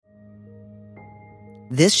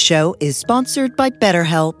This show is sponsored by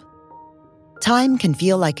BetterHelp. Time can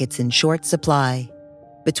feel like it's in short supply.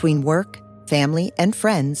 Between work, family, and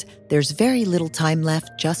friends, there's very little time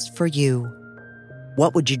left just for you.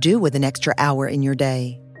 What would you do with an extra hour in your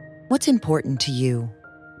day? What's important to you?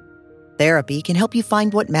 Therapy can help you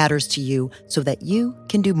find what matters to you so that you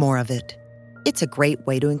can do more of it. It's a great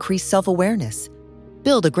way to increase self-awareness,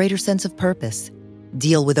 build a greater sense of purpose,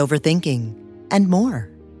 deal with overthinking, and more.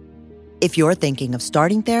 If you're thinking of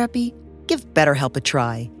starting therapy, give BetterHelp a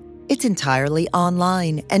try. It's entirely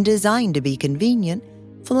online and designed to be convenient,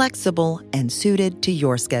 flexible, and suited to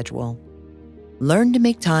your schedule. Learn to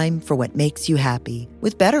make time for what makes you happy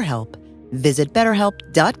with BetterHelp. Visit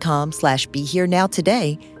BetterHelp.com/BeHereNow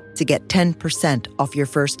today to get 10% off your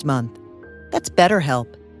first month. That's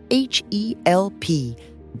BetterHelp,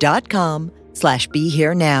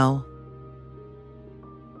 HELP.com/BeHereNow.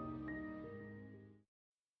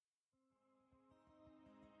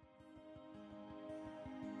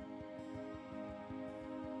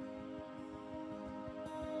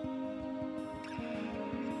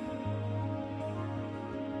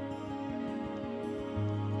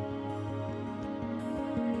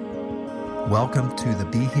 Welcome to the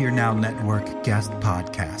Be Here Now Network guest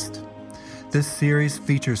podcast. This series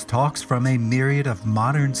features talks from a myriad of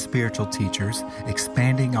modern spiritual teachers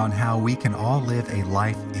expanding on how we can all live a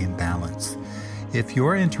life in balance. If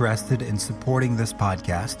you're interested in supporting this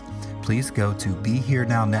podcast, please go to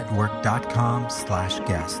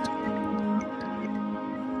BeHereNowNetwork.com/guest.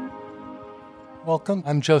 Welcome.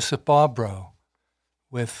 I'm Joseph Bobrow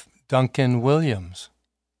with Duncan Williams.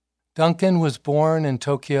 Duncan was born in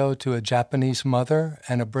Tokyo to a Japanese mother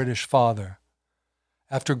and a British father.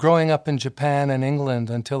 After growing up in Japan and England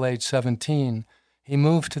until age 17, he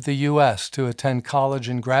moved to the U.S. to attend college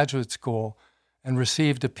and graduate school and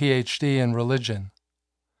received a Ph.D. in religion.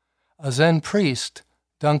 A Zen priest,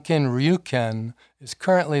 Duncan Ryuken is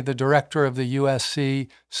currently the director of the USC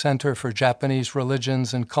Center for Japanese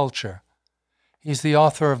Religions and Culture. He's the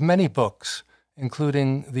author of many books,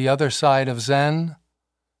 including The Other Side of Zen,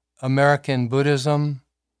 American Buddhism,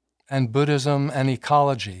 and Buddhism and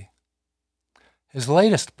Ecology. His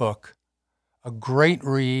latest book, a great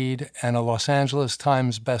read and a Los Angeles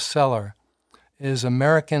Times bestseller, is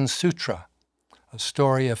American Sutra, a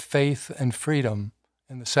story of faith and freedom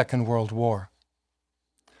in the Second World War.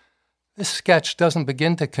 This sketch doesn't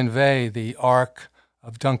begin to convey the arc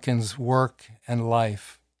of Duncan's work and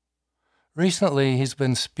life. Recently, he's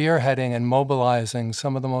been spearheading and mobilizing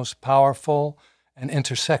some of the most powerful and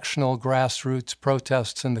intersectional grassroots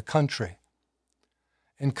protests in the country.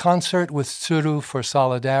 In concert with Tsuru for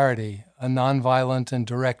Solidarity, a nonviolent and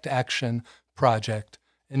direct action project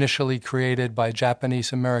initially created by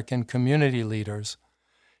Japanese American community leaders,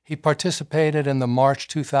 he participated in the March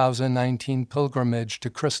 2019 pilgrimage to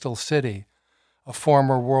Crystal City, a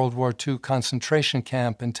former World War II concentration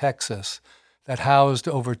camp in Texas that housed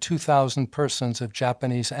over 2,000 persons of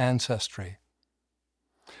Japanese ancestry.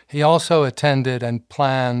 He also attended and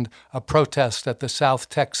planned a protest at the South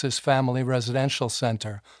Texas Family Residential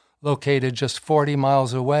Center, located just 40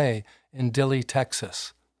 miles away in Dilley,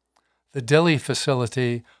 Texas. The Dilley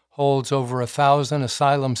facility holds over 1,000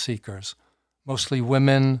 asylum seekers, mostly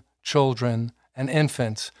women, children, and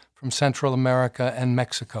infants from Central America and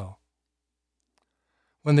Mexico.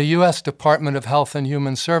 When the U.S. Department of Health and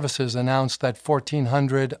Human Services announced that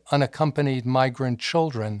 1,400 unaccompanied migrant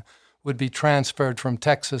children would be transferred from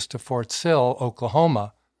Texas to Fort Sill,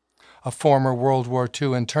 Oklahoma, a former World War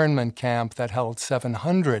II internment camp that held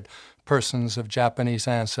 700 persons of Japanese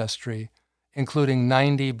ancestry, including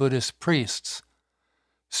 90 Buddhist priests.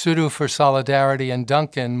 Tsuru for Solidarity and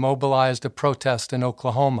Duncan mobilized a protest in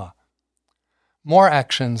Oklahoma. More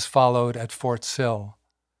actions followed at Fort Sill.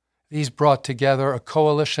 These brought together a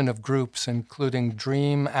coalition of groups including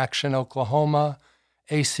Dream Action Oklahoma,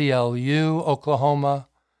 ACLU Oklahoma,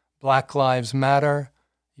 Black Lives Matter,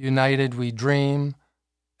 United We Dream,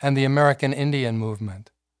 and the American Indian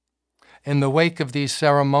Movement. In the wake of these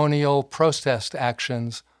ceremonial protest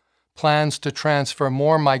actions, plans to transfer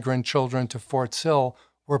more migrant children to Fort Sill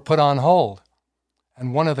were put on hold,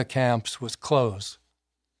 and one of the camps was closed.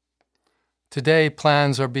 Today,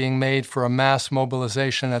 plans are being made for a mass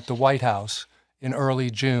mobilization at the White House in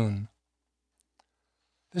early June.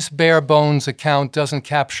 This bare-bones account doesn't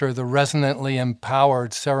capture the resonantly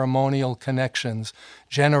empowered ceremonial connections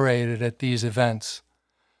generated at these events.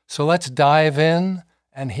 So let's dive in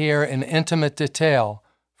and hear in intimate detail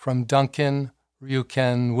from Duncan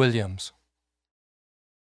Ryuken Williams.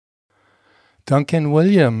 Duncan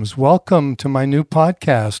Williams, welcome to my new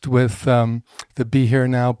podcast with the Be Here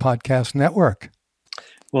Now podcast network.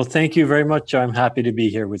 Well, thank you very much. I'm happy to be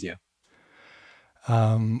here with you.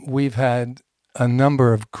 We've had a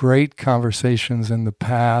number of great conversations in the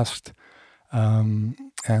past, and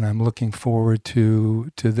I'm looking forward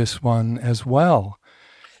to this one as well.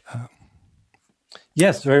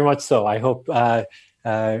 Yes, very much so. I hope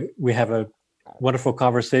we have a wonderful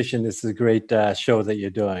conversation. This is a great show that you're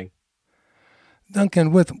doing.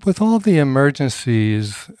 Duncan, with all the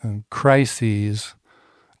emergencies and crises,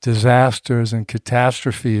 disasters and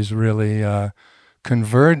catastrophes really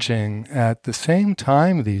converging at the same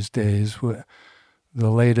time these days, the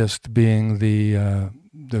latest being the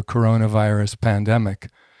coronavirus pandemic,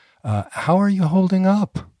 how are you holding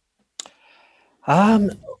up?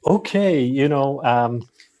 Okay,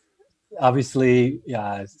 obviously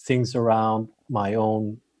things around my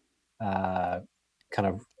own kind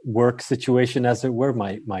of work situation, as it were,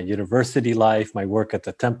 my university life, my work at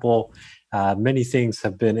the temple, many things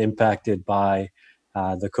have been impacted by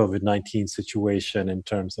the COVID-19 situation in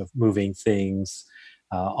terms of moving things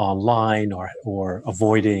online or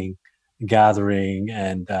avoiding gathering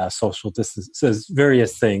and social distances,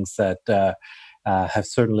 various things that have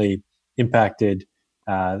certainly impacted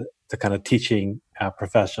the kind of teaching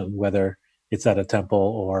profession, whether it's at a temple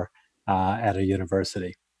or at a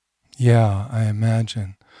university. Yeah, I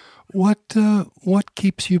imagine. What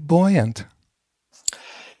keeps you buoyant?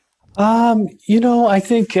 I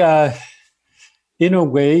think in a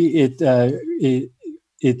way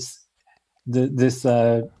it's this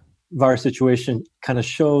virus situation kind of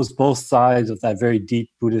shows both sides of that very deep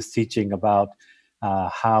Buddhist teaching about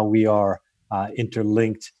how we are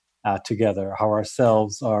interlinked together, how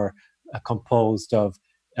ourselves are composed of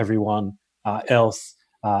everyone else,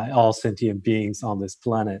 all sentient beings on this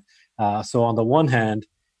planet. So on the one hand,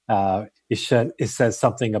 it says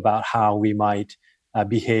something about how we might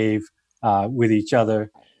behave with each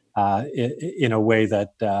other in a way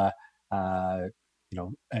that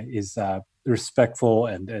is respectful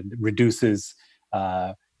and reduces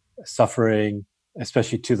suffering,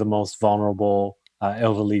 especially to the most vulnerable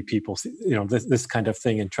elderly people. This kind of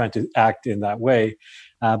thing, and trying to act in that way.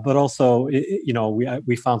 But also,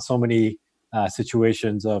 we found so many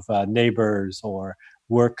situations of neighbors or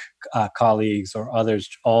work colleagues or others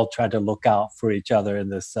all try to look out for each other in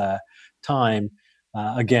this time.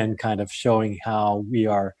 Again, kind of showing how we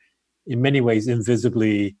are, in many ways,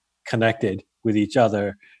 invisibly connected with each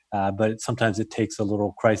other, but sometimes it takes a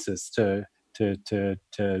little crisis to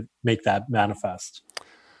make that manifest.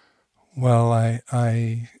 Well,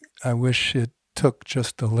 I wish it took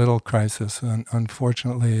just a little crisis, and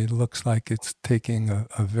unfortunately, it looks like it's taking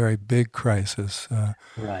a very big crisis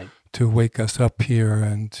right. to wake us up here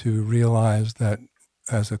and to realize that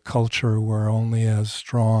as a culture, we're only as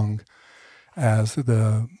strong as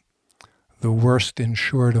the worst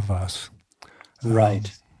insured of us.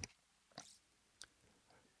 Right.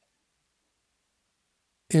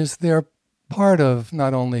 Is there part of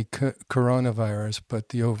not only coronavirus, but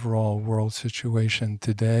the overall world situation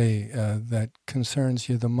today that concerns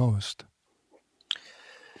you the most?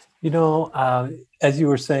 As you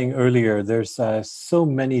were saying earlier, there's so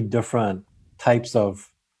many different types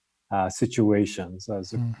of situations.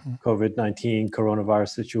 As a COVID-19 coronavirus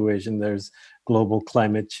situation, there's global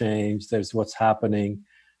climate change, there's what's happening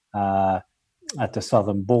at the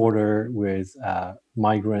southern border with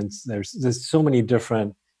migrants. There's so many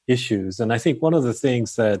different issues. And I think one of the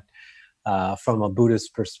things that, from a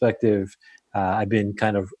Buddhist perspective, I've been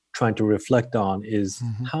kind of trying to reflect on is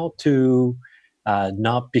how to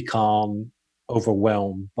not become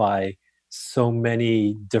overwhelmed by so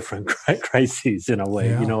many different crises in a way.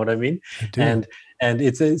 Yeah, you know what I mean? I do. And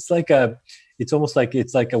it's almost like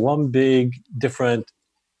it's like a one big different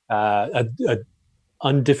a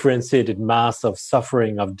undifferentiated mass of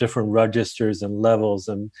suffering of different registers and levels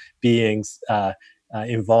and beings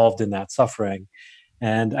involved in that suffering.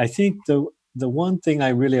 And I think the one thing I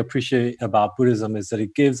really appreciate about Buddhism is that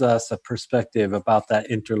it gives us a perspective about that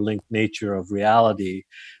interlinked nature of reality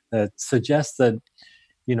that suggests that,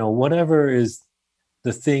 whatever is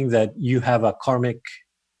the thing that you have a karmic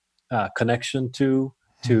connection to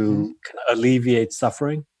alleviate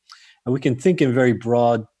suffering. And we can think in very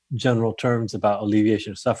broad, general terms about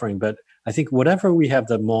alleviation of suffering, but I think whatever we have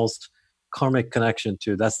the most karmic connection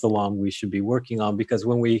to, that's the one we should be working on, because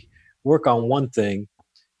when we work on one thing,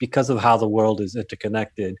 because of how the world is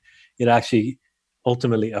interconnected, it actually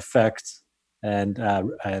ultimately affects and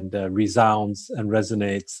resounds and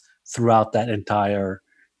resonates throughout that entire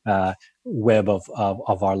web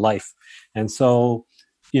of our life. And so,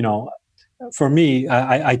 for me,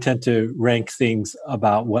 I tend to rank things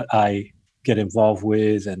about what I get involved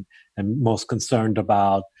with and most concerned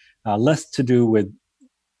about, less to do with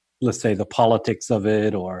let's say, the politics of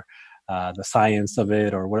it or the science of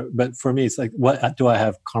it or whatever. But for me, it's like, what do I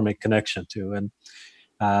have karmic connection to? And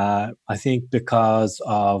I think because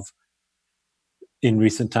of, in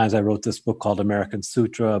recent times, I wrote this book called American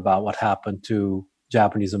Sutra about what happened to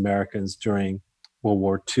Japanese Americans during World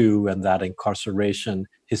War II and that incarceration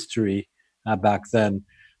history back then.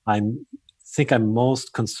 I think I'm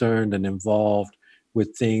most concerned and involved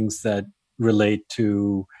with things that relate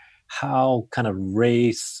to how kind of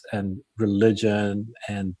race and religion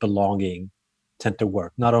and belonging tend to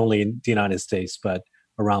work, not only in the United States, but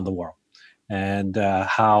around the world, and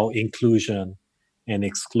how inclusion and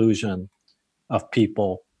exclusion of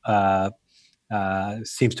people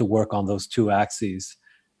seems to work on those two axes.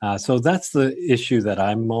 So that's the issue that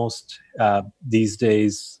I'm most these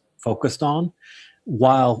days focused on,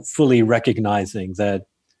 while fully recognizing that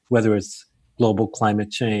whether it's global climate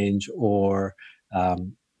change or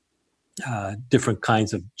different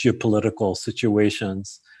kinds of geopolitical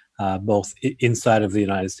situations, both inside of the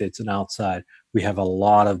United States and outside, we have a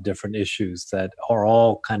lot of different issues that are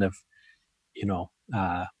all kind of,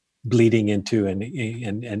 bleeding into and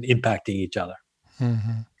impacting each other.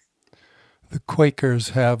 Mm-hmm. The Quakers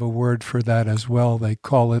have a word for that as well. They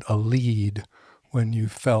call it a lead. When you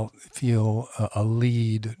feel a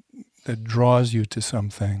lead that draws you to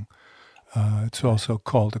something, it's also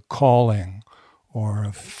called a calling or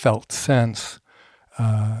a felt sense.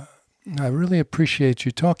 I really appreciate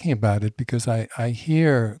you talking about it, because I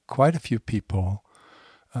hear quite a few people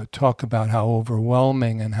talk about how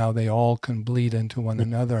overwhelming and how they all can bleed into one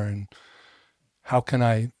another, and how can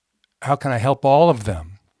I help all of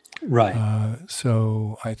them? Right.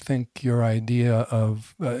 So I think your idea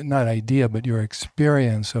of, not idea, but your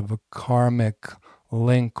experience of a karmic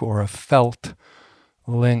link or a felt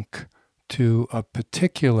link to a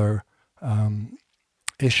particular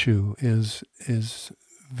issue is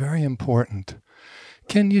very important.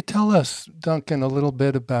 Can you tell us, Duncan, a little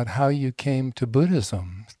bit about how you came to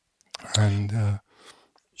Buddhism? And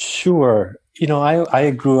Sure.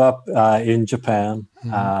 I grew up in Japan.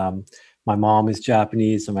 Mm-hmm. My mom is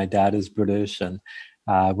Japanese and my dad is British. And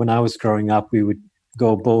when I was growing up, we would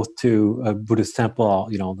go both to a Buddhist temple,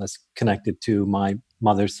 that's connected to my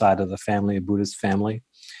mother's side of the family, a Buddhist family.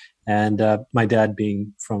 And my dad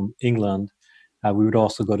being from England, we would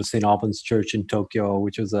also go to St. Albans Church in Tokyo,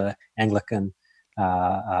 which was an Anglican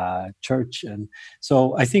church. And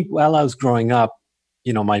so I think while I was growing up,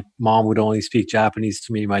 my mom would only speak Japanese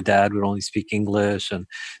to me. My dad would only speak English. And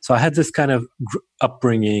so I had this kind of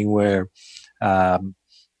upbringing where I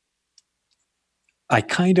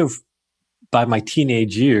kind of, by my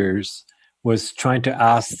teenage years, was trying to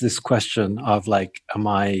ask this question of like, am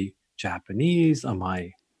I Japanese? Am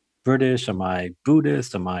I British? Am I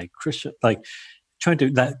Buddhist? Am I Christian? Like trying to,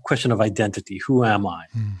 that question of identity, who am I?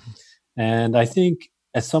 Mm-hmm. And I think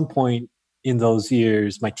at some point in those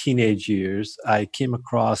years, my teenage years, I came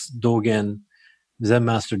across Dogen, Zen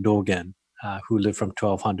Master Dogen, who lived from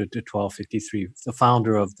 1200 to 1253, the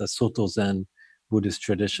founder of the Soto Zen Buddhist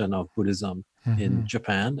tradition of Buddhism in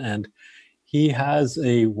Japan. And he has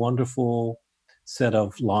a wonderful set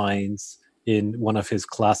of lines in one of his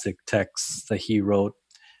classic texts that he wrote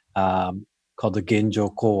called the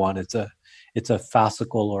Genjo Koan. It's a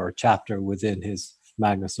fascicle or a chapter within his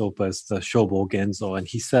magnus opus, the Shobo Genzo. And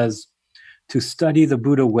he says, to study the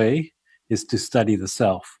Buddha way is to study the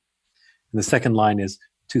self. And the second line is,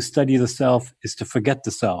 to study the self is to forget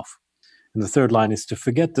the self. And the third line is, to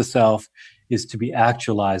forget the self is to be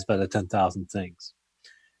actualized by the 10,000 things.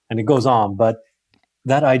 And it goes on. But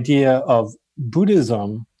that idea of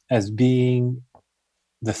Buddhism as being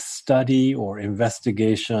the study or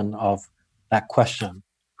investigation of that question,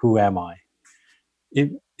 who am I?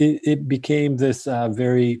 It became this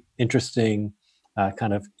very interesting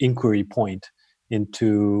kind of inquiry point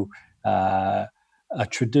into a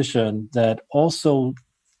tradition that also,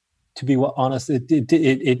 to be honest,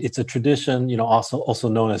 it's a tradition, also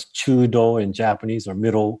known as Chudo in Japanese, or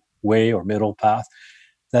middle way or middle path,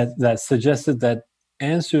 that suggested that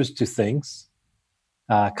answers to things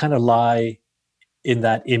kind of lie in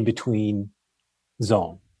that in-between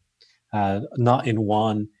zone, not in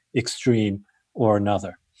one extreme or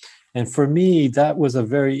another. And for me, that was a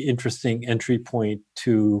very interesting entry point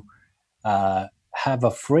to have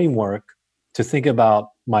a framework to think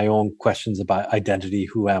about my own questions about identity,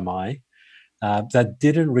 who am I, that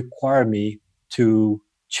didn't require me to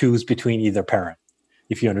choose between either parent,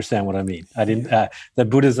 if you understand what I mean. I didn't. That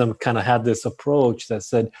Buddhism kind of had this approach that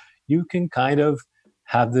said you can kind of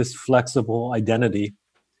have this flexible identity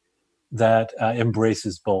that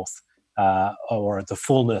embraces both, or the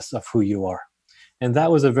fullness of who you are. And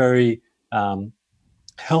that was a very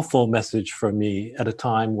helpful message for me at a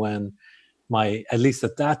time when at least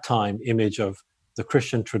at that time, image of the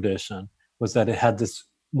Christian tradition was that it had this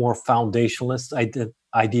more foundationalist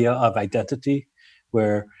idea of identity,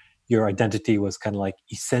 where your identity was kind of like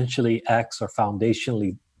essentially X or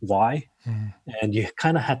foundationally Y. And you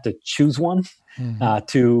kind of had to choose one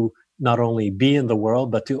to not only be in the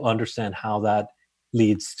world, but to understand how that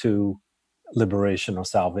leads to liberation or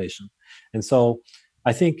salvation. And so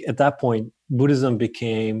I think at that point, Buddhism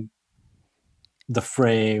became the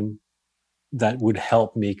frame that would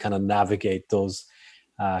help me kind of navigate those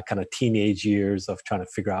kind of teenage years of trying to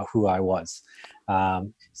figure out who I was.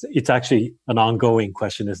 So it's actually an ongoing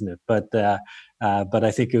question, isn't it? But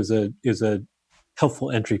I think it was a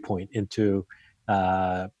helpful entry point into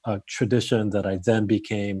a tradition that I then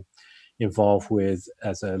became involved with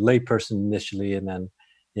as a layperson initially, and then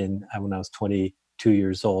when I was 22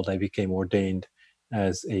 years old, I became ordained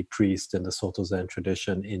as a priest in the Soto Zen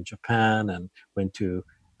tradition in Japan, and went to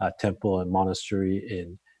a temple and monastery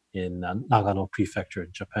in Nagano Prefecture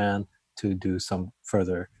in Japan to do some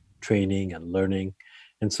further training and learning.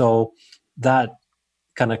 And so that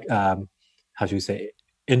kind of, how should we say,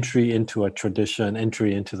 entry into a tradition,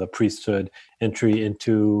 entry into the priesthood, entry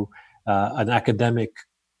into an academic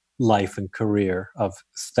life and career of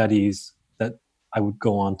studies that I would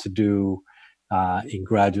go on to do in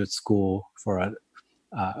graduate school for a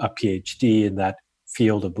PhD in that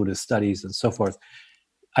field of Buddhist studies and so forth.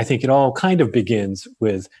 I think it all kind of begins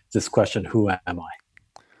with this question, who am I?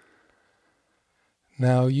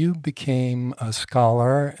 Now, you became a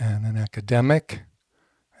scholar and an academic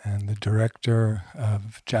and the director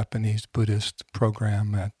of Japanese Buddhist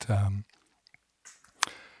program at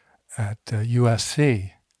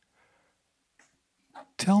USC.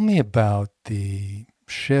 Tell me about the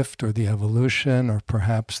shift or the evolution, or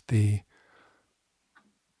perhaps the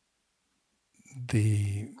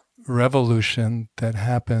revolution that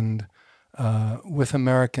happened with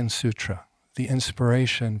American Sutra, the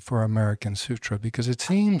inspiration for American Sutra, because it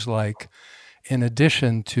seems like in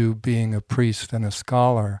addition to being a priest and a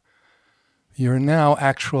scholar, you're now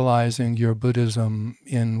actualizing your Buddhism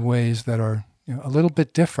in ways that are a little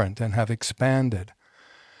bit different and have expanded.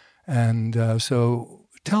 And so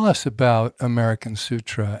tell us about American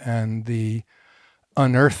Sutra and the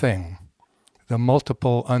unearthing, the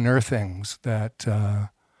multiple unearthings that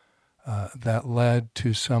led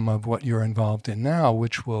to some of what you're involved in now,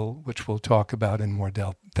 which we'll talk about in more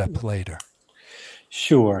depth later.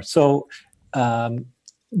 Sure. So the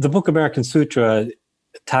book American Sutra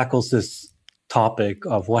tackles this topic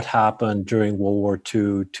of what happened during World War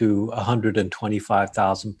II to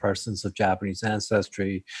 125,000 persons of Japanese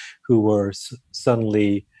ancestry who were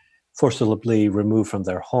suddenly forcibly removed from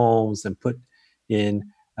their homes and put in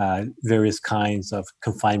various kinds of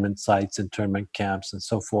confinement sites, internment camps, and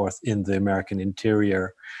so forth in the American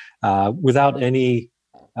interior, without any,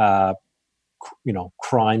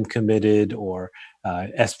 crime committed or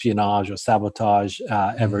espionage or sabotage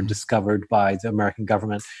ever discovered by the American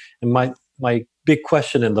government. And my big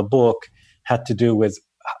question in the book had to do with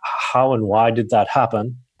how and why did that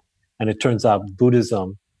happen? And it turns out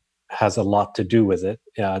Buddhism has a lot to do with it.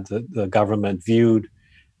 The government viewed,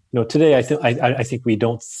 today I think we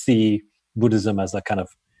don't see Buddhism as a kind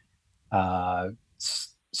of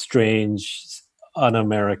strange,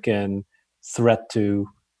 un-American threat to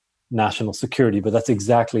national security, but that's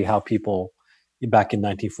exactly how people back in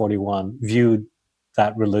 1941 viewed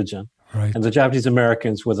that religion. Right. And the Japanese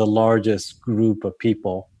Americans were the largest group of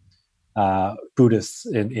people, Buddhists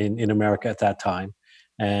in America at that time,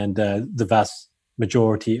 and the vast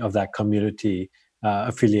majority of that community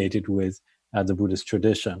affiliated with the Buddhist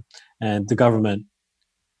tradition. And the government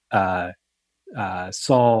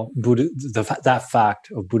saw that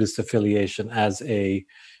fact of Buddhist affiliation as a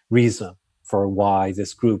reason for why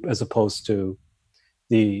this group, as opposed to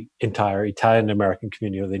the entire Italian American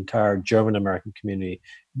community or the entire German American community,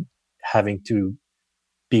 having to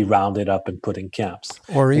be rounded up and put in camps.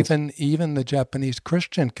 Or even the Japanese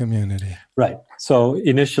Christian community. Right. So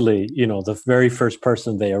initially, the very first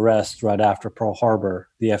person they arrest right after Pearl Harbor,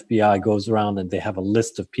 the FBI goes around and they have a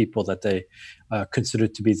list of people that they consider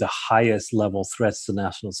to be the highest level threats to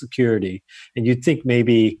national security. And you'd think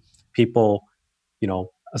maybe people,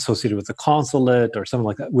 associated with the consulate or something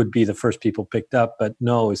like that would be the first people picked up, but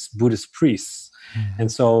no, it's Buddhist priests. Mm-hmm. And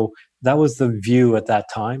so that was the view at that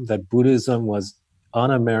time, that Buddhism was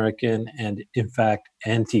un-American and in fact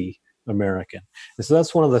anti-American. And so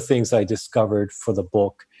that's one of the things I discovered for the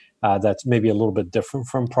book that's maybe a little bit different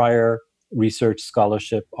from prior research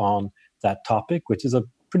scholarship on that topic, which is a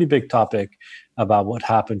pretty big topic about what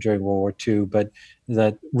happened during World War II, but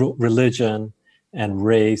that religion and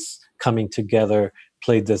race coming together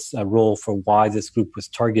played this role for why this group was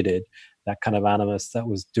targeted, that kind of animus that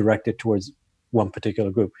was directed towards one particular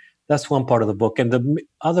group. That's one part of the book. And the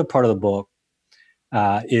other part of the book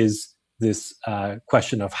is this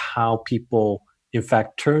question of how people, in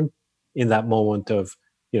fact, turn in that moment of,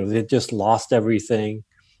 they just lost everything.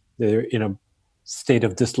 They're in a state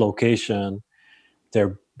of dislocation.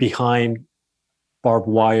 They're behind barbed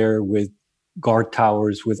wire with guard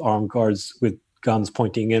towers, with armed guards, with guns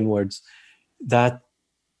pointing inwards. That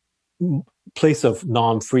place of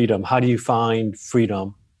non-freedom, how do you find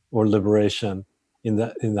freedom or liberation in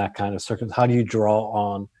that kind of circumstance? How do you draw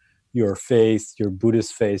on your faith, your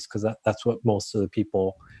Buddhist faith, because that's what most of the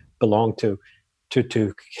people belong to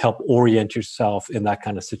help orient yourself in that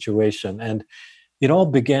kind of situation? And it all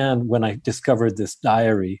began when I discovered this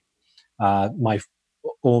diary. My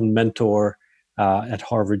own mentor at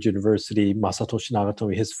Harvard University, Masatoshi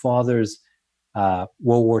Nagatomi, his father's World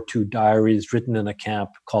War II diaries written in a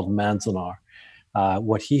camp called Manzanar.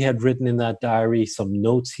 What he had written in that diary, some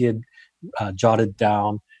notes he had jotted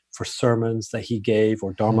down for sermons that he gave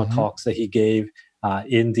or Dharma talks that he gave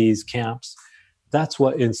in these camps. That's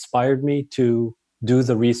what inspired me to do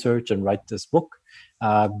the research and write this book.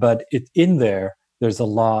 But in there's a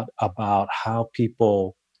lot about how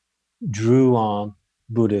people drew on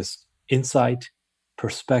Buddhist insight,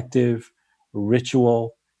 perspective,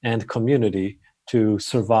 ritual, and community to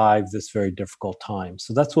survive this very difficult time.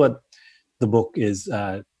 So that's what the book is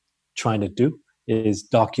trying to do, is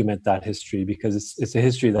document that history, because it's a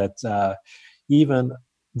history that even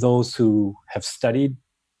those who have studied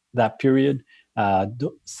that period,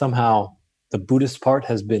 somehow the Buddhist part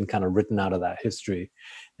has been kind of written out of that history.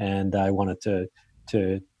 And I wanted to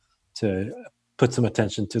put some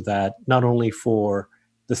attention to that, not only for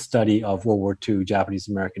the study of World War II Japanese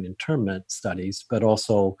American internment studies, but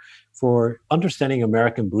also for understanding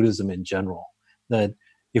American Buddhism in general. That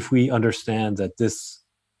if we understand that this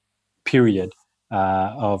period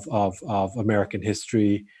of American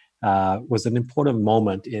history was an important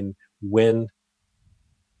moment in when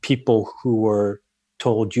people who were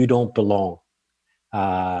told you don't belong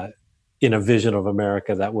in a vision of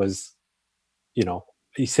America that was,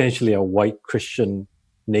 essentially a white Christian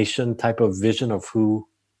nation type of vision of who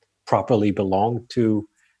properly belonged to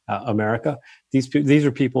America. These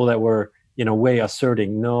are people that were, in a way,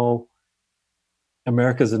 asserting, no,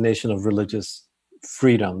 America is a nation of religious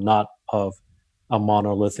freedom, not of a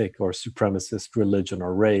monolithic or supremacist religion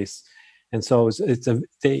or race. And so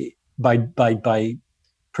by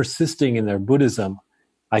persisting in their Buddhism,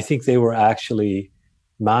 I think they were actually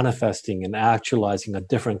manifesting and actualizing a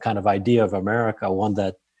different kind of idea of America, one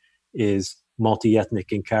that is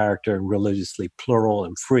multi-ethnic in character and religiously plural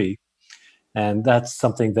and free. And that's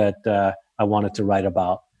something that I wanted to write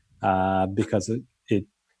about because it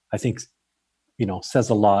I think, says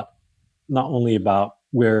a lot, not only about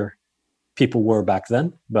where people were back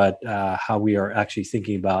then, but how we are actually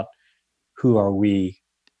thinking about who are we,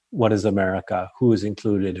 what is America, who is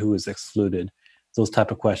included, who is excluded. Those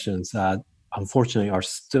type of questions, unfortunately, are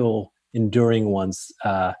still enduring ones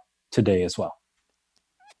today as well.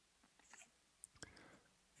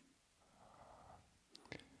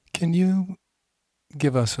 Can you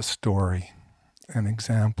give us a story, an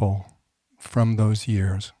example from those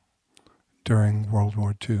years during World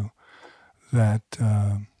War II that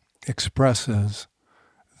expresses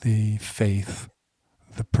the faith,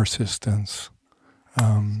 the persistence,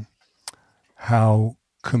 how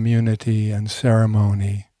community and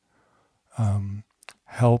ceremony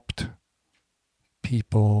helped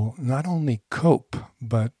people not only cope,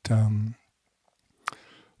 but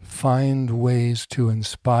find ways to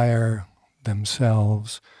inspire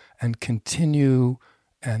themselves and continue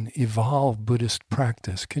and evolve Buddhist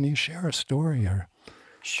practice? Can you share a story or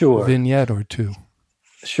vignette or two?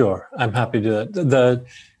 Sure, I'm happy to do that. The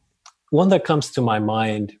one that comes to my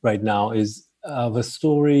mind right now is of a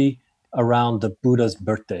story around the Buddha's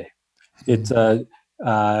birthday. It's a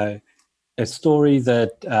story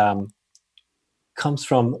that comes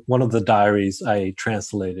from one of the diaries I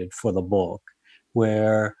translated for the book,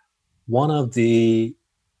 where one of the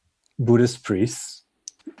Buddhist priests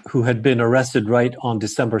who had been arrested right on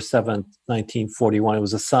December 7th, 1941, it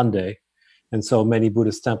was a Sunday, and so many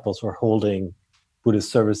Buddhist temples were holding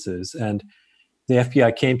Buddhist services. And the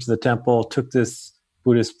FBI came to the temple, took this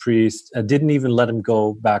Buddhist priest, didn't even let him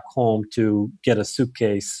go back home to get a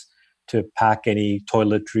suitcase to pack any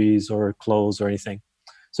toiletries or clothes or anything.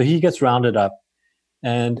 So he gets rounded up.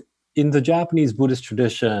 And in the Japanese Buddhist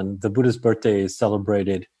tradition, the Buddha's birthday is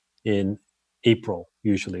celebrated in April,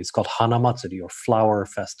 usually. It's called Hanamatsuri, or Flower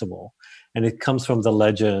Festival. And it comes from the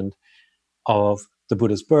legend of the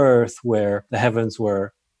Buddha's birth, where the heavens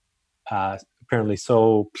were apparently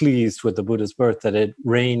so pleased with the Buddha's birth that it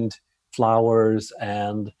rained flowers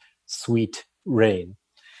and sweet rain.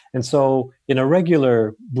 And so in a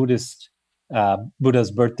regular Buddha's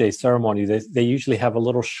birthday ceremony, they usually have a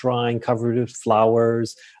little shrine covered with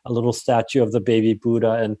flowers, a little statue of the baby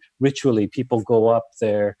Buddha, and ritually people go up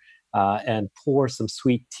there and pour some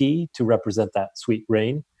sweet tea to represent that sweet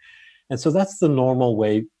rain. And so that's the normal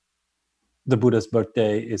way the Buddha's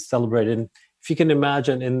birthday is celebrated. And if you can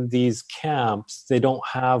imagine, in these camps, they don't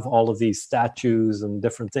have all of these statues and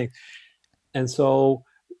different things. And so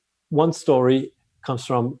one story comes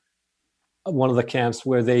from one of the camps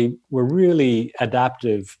where they were really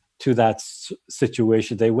adaptive to that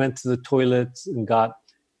situation. They went to the toilets and got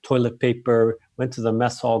toilet paper, went to the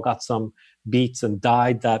mess hall, got some beets and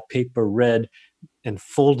dyed that paper red and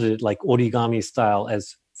folded it like origami style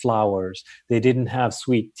as flowers. They didn't have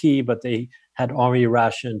sweet tea, but they had army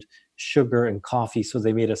rationed sugar and coffee, so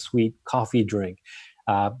they made a sweet coffee drink.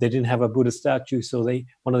 They didn't have a Buddha statue, so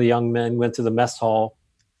one of the young men went to the mess hall,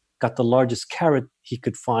 got the largest carrot he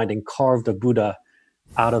could find and carved a Buddha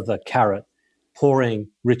out of the carrot, pouring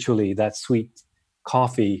ritually that sweet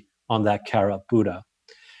coffee on that carrot Buddha.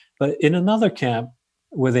 But in another camp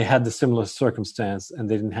where they had the similar circumstance and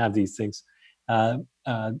they didn't have these things,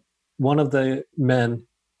 one of the men,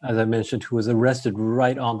 as I mentioned, who was arrested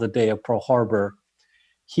right on the day of Pearl Harbor,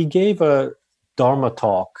 he gave a Dharma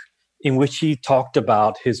talk in which he talked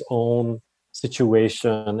about his own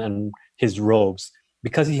situation and his robes.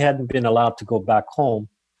 Because he hadn't been allowed to go back home,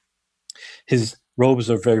 his robes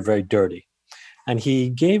are very, very dirty. And he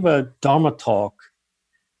gave a Dharma talk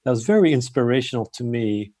that was very inspirational to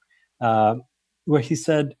me, where he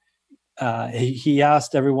said, he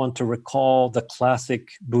asked everyone to recall the classic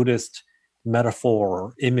Buddhist metaphor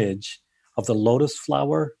or image of the lotus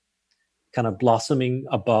flower kind of blossoming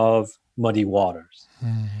above muddy waters.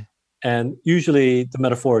 Mm-hmm. And usually the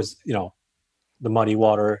metaphor is, the muddy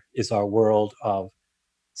water is our world of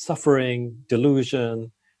suffering,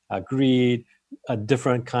 delusion, greed,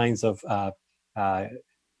 different kinds of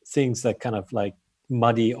things that kind of like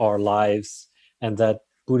muddy our lives, and that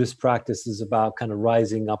Buddhist practice is about kind of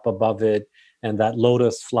rising up above it, and that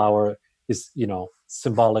lotus flower is,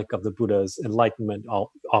 symbolic of the Buddha's enlightenment.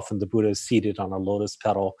 Often the Buddha is seated on a lotus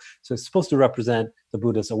petal, so it's supposed to represent the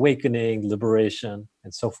Buddha's awakening, liberation,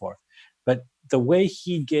 and so forth. But the way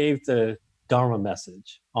he gave the Dharma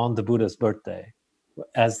message on the Buddha's birthday,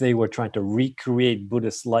 as they were trying to recreate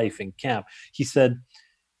Buddhist life in camp, he said,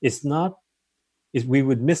 we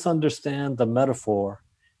would misunderstand the metaphor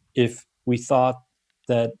if we thought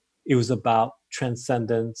that it was about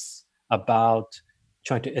transcendence, about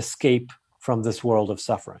trying to escape from this world of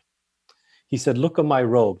suffering. He said, look at my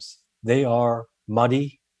robes. They are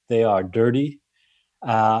muddy, they are dirty,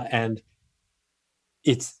 and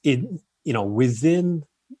it's within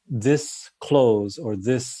this clothes or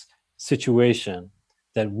this situation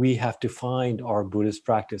that we have to find our Buddhist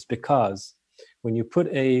practice, because when you put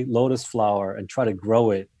a lotus flower and try to grow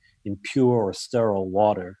it in pure or sterile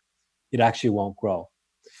water, it actually won't grow.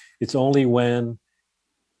 It's only when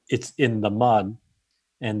it's in the mud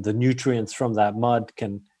and the nutrients from that mud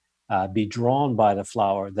can be drawn by the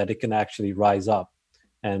flower that it can actually rise up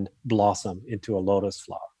and blossom into a lotus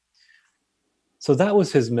flower. So that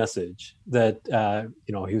was his message, that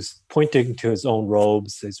he was pointing to his own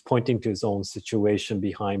robes, he's pointing to his own situation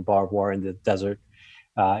behind barbed wire in the desert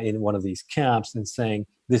in one of these camps, and saying,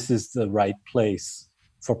 this is the right place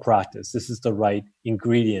for practice. This is the right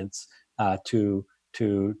ingredients to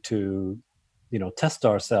test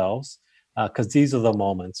ourselves, because these are the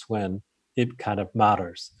moments when it kind of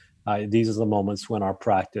matters. These are the moments when our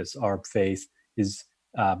practice, our faith is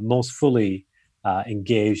most fully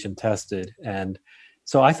engaged and tested. And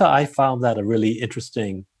so I found that a really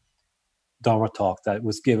interesting Dharma talk that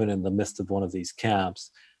was given in the midst of one of these camps,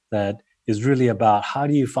 that is really about how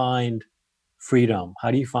do you find freedom?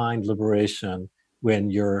 How do you find liberation when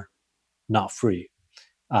you're not free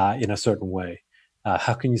in a certain way?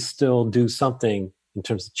 How can you still do something in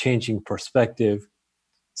terms of changing perspective,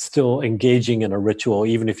 still engaging in a ritual,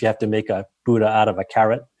 even if you have to make a Buddha out of a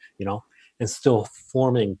carrot, and still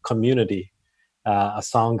forming community, a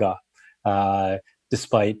sangha,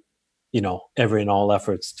 despite, every and all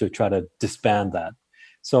efforts to try to disband that.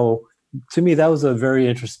 So to me, that was a very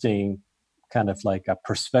interesting kind of like a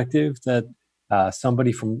perspective that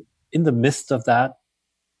somebody from in the midst of that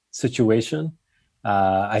situation,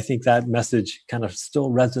 I think that message kind of still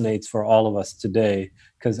resonates for all of us today,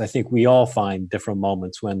 because I think we all find different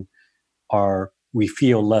moments when we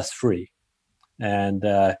feel less free. And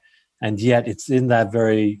And yet it's in that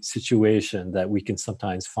very situation that we can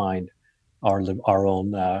sometimes find our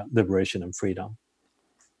own liberation and freedom.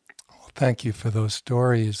 Well, thank you for those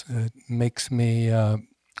stories. It makes me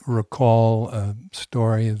recall a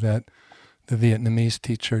story that the Vietnamese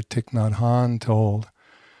teacher Thich Nhat Hanh told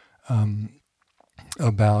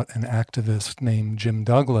about an activist named Jim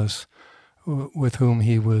Douglas, with whom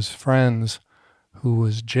he was friends, who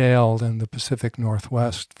was jailed in the Pacific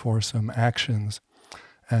Northwest for some actions.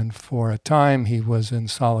 And for a time, he was in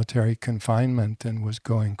solitary confinement and was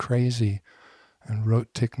going crazy, and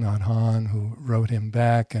wrote Thich Nhat Hanh, who wrote him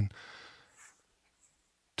back and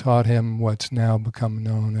taught him what's now become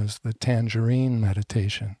known as the tangerine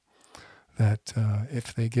meditation, that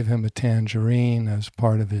if they give him a tangerine as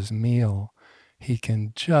part of his meal, he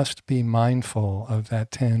can just be mindful of that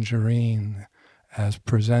tangerine as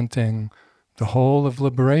presenting the whole of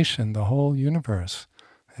liberation, the whole universe.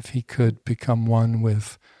 If he could become one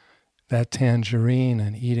with that tangerine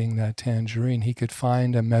and eating that tangerine, he could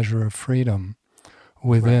find a measure of freedom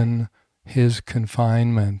within his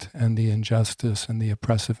confinement and the injustice and the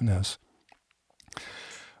oppressiveness.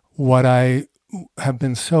 What I have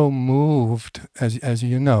been so moved, as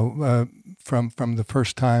you know, from the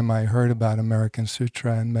first time I heard about American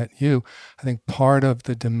Sutra and met you, I think part of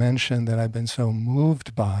the dimension that I've been so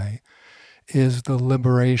moved by is the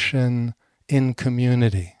liberation in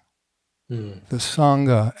community. The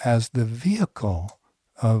Sangha as the vehicle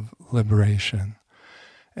of liberation,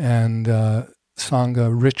 and Sangha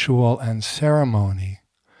ritual and ceremony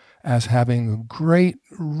as having a great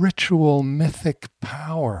ritual mythic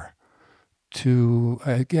power to,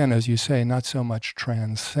 again, as you say, not so much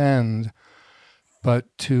transcend, but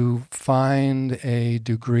to find a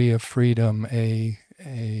degree of freedom, a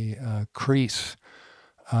crease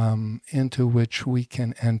into which we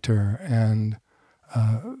can enter and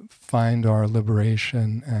find our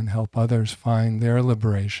liberation and help others find their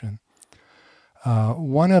liberation.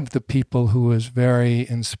 One of the people who was very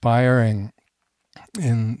inspiring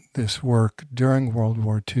in this work during World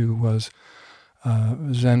War II was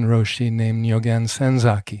Zen Roshi named Nyogen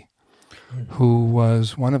Senzaki, who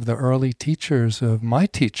was one of the early teachers of my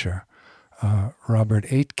teacher, Robert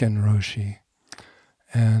Aitken Roshi.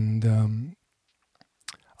 And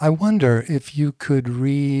I wonder if you could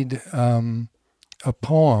read a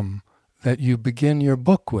poem that you begin your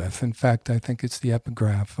book with. In fact, I think it's the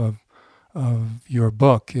epigraph of your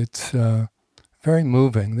book. It's very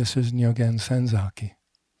moving. This is Nyogen Senzaki.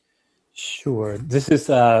 Sure. This is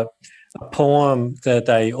a poem that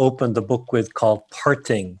I opened the book with called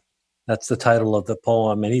Parting. That's the title of the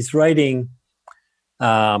poem. And he's writing,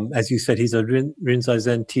 as you said, he's a Rinzai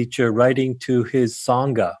Zen teacher writing to his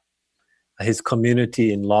Sangha, his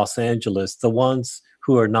community in Los Angeles, the ones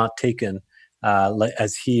who are not taken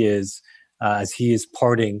as he is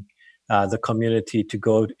parting the community to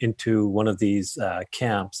go into one of these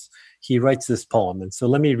camps. He writes this poem. And so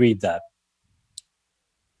let me read that.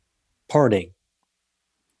 Parting.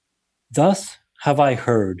 Thus have I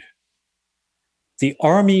heard. The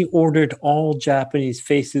army ordered all Japanese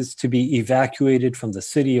faces to be evacuated from the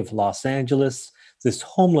city of Los Angeles. This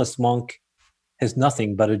homeless monk has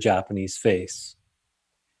nothing but a Japanese face.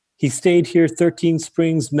 He stayed here 13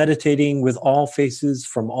 springs, meditating with all faces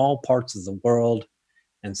from all parts of the world,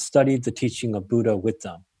 and studied the teaching of Buddha with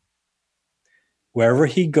them. Wherever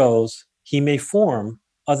he goes, he may form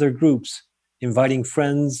other groups, inviting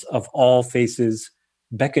friends of all faces,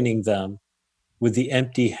 beckoning them with the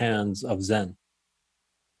empty hands of Zen.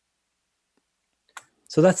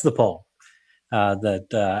 So that's the poem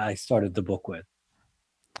that I started the book with.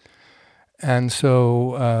 And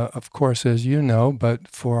so, of course, as you know, but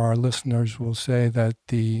for our listeners, we'll say that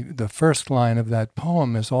the first line of that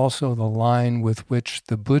poem is also the line with which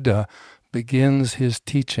the Buddha begins his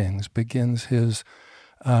teachings, begins his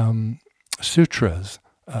sutras.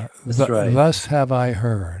 That's right. Thus have I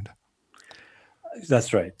heard.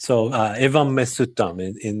 That's right. So evam me suttam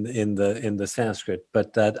in the Sanskrit,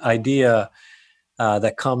 but that idea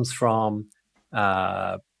that comes from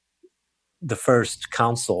the first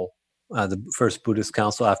council. The first Buddhist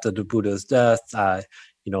council after the Buddha's death, at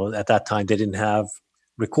that time they didn't have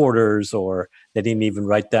recorders, or they didn't even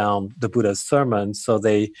write down the Buddha's sermons. So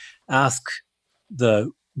they ask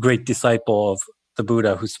the great disciple of the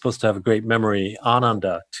Buddha, who's supposed to have a great memory,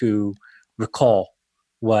 Ananda, to recall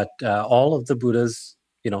what all of the Buddha's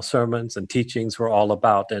sermons and teachings were all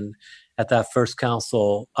about. And at that first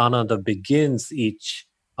council, Ananda begins each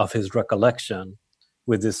of his recollection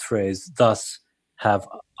with this phrase, "Thus have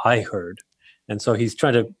I heard." And so he's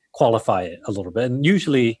trying to qualify it a little bit. And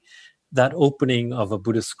usually that opening of a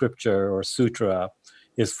Buddhist scripture or sutra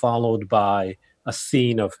is followed by a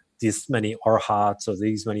scene of this many arhats or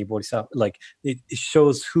these many bodhisattvas. Like it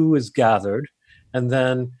shows who is gathered, and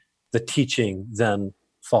then the teaching then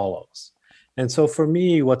follows. And so for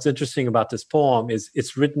me, what's interesting about this poem is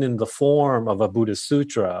it's written in the form of a Buddhist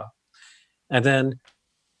sutra, and then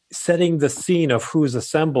setting the scene of who's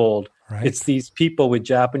assembled. Right. It's these people with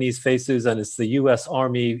Japanese faces, and it's the U.S.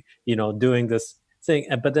 Army, doing this thing.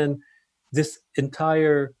 But then this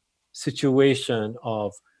entire situation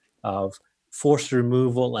of forced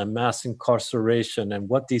removal and mass incarceration and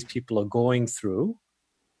what these people are going through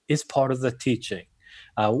is part of the teaching.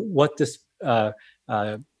 What this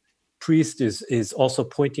priest is also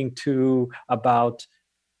pointing to about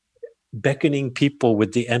beckoning people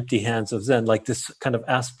with the empty hands of Zen, like this kind of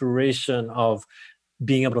aspiration of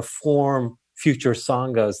being able to form future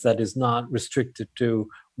sanghas that is not restricted to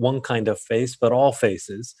one kind of face, but all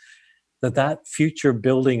faces, that future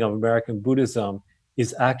building of American Buddhism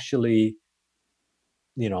is actually,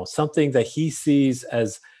 something that he sees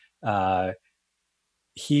as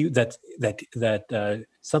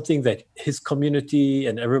something that his community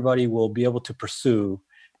and everybody will be able to pursue,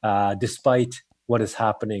 despite what is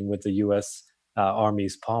happening with the U.S.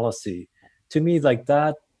 Army's policy. To me, like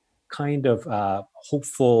that kind of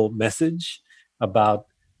hopeful message about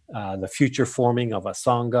the future forming of a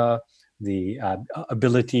sangha, the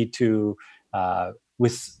ability to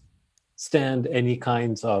withstand any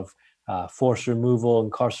kinds of forced removal,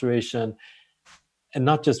 incarceration, and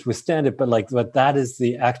not just withstand it, but that is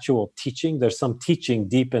the actual teaching. There's some teaching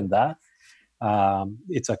deep in that.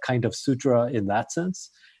 It's a kind of sutra in that sense.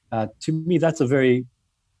 To me, that's a very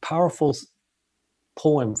powerful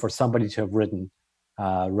poem for somebody to have written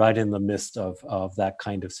right in the midst of that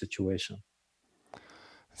kind of situation.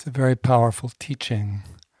 It's a very powerful teaching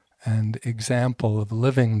and example of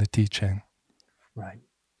living the teaching. Right.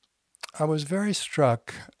 I was very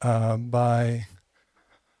struck by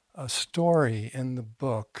a story in the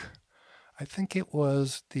book. I think it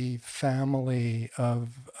was the family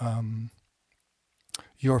of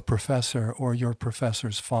your professor or your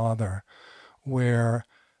professor's father, where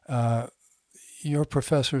your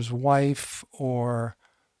professor's wife or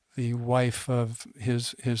the wife of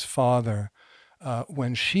his father,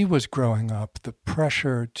 when she was growing up, the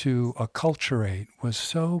pressure to acculturate was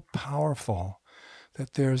so powerful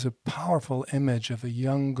that there's a powerful image of a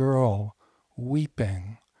young girl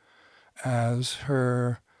weeping as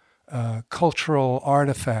her cultural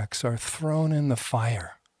artifacts are thrown in the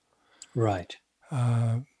fire. Right.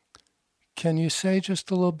 Can you say just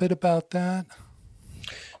a little bit about that?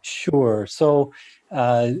 Sure. So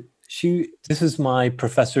this is my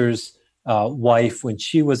professor's wife when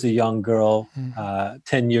she was a young girl,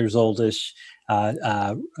 10 years oldish,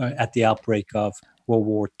 at the outbreak of World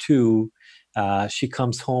War II. She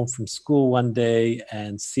comes home from school one day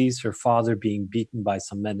and sees her father being beaten by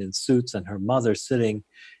some men in suits, and her mother sitting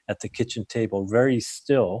at the kitchen table very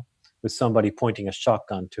still with somebody pointing a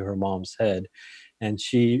shotgun to her mom's head. And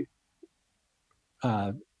she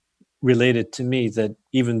related to me that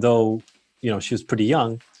even though she was pretty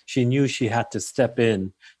young, she knew she had to step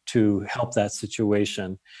in to help that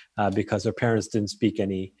situation because her parents didn't speak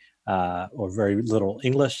any or very little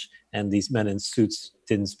English, and these men in suits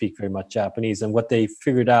didn't speak very much Japanese. And what they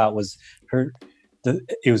figured out was the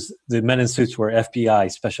men in suits were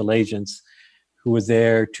FBI special agents who were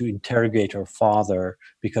there to interrogate her father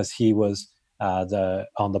because he was on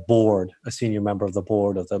the board, a senior member of the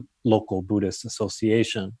board of the local Buddhist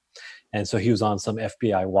association. And so he was on some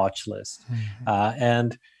FBI watch list. Mm-hmm.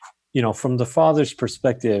 And, from the father's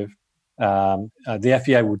perspective, the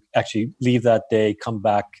FBI would actually leave that day, come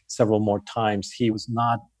back several more times. He was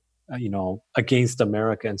not, against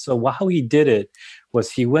America. And so how he did it was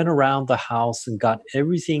he went around the house and got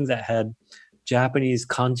everything that had Japanese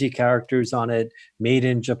kanji characters on it, made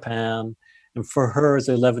in Japan. And for her as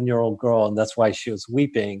an 11-year-old girl, and that's why she was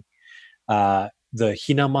weeping, the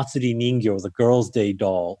Hinamatsuri Ningyo, the Girls' Day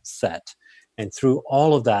doll set, and threw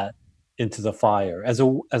all of that into the fire as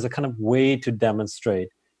a kind of way to demonstrate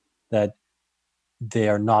that they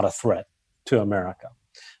are not a threat to America.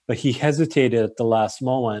 But he hesitated at the last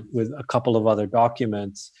moment with a couple of other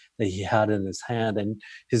documents that he had in his hand, and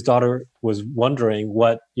his daughter was wondering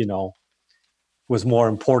what, was more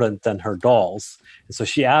important than her dolls. And so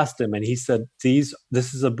she asked him, and he said,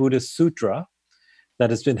 this is a Buddhist sutra that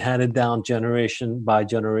has been handed down generation by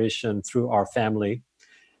generation through our family,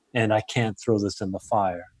 and I can't throw this in the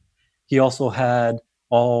fire. He also had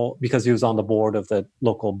because he was on the board of the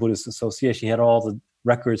local Buddhist association, he had all the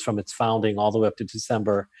records from its founding all the way up to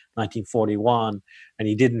December 1941, and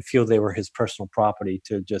he didn't feel they were his personal property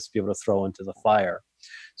to just be able to throw into the fire.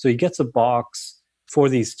 So he gets a box for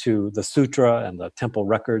these two, the sutra and the temple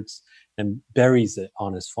records, and buries it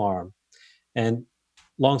on his farm. And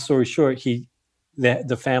long story short,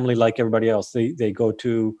 the family, like everybody else, they go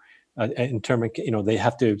to internment. They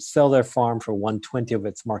have to sell their farm for 1/20 of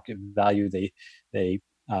its market value. They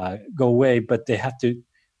go away, but they have to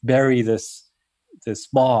bury this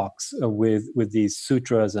box with these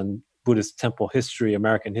sutras and Buddhist temple history,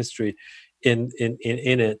 American history, in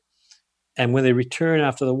it. And when they return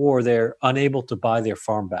after the war, they're unable to buy their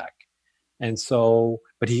farm back. And so,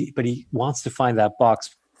 but he wants to find that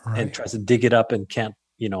box, right, and tries to dig it up and can't,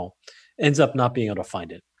 ends up not being able to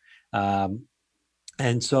find it.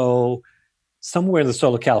 And so somewhere in the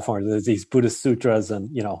soil of California, there's these Buddhist sutras and,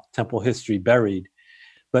 temple history buried.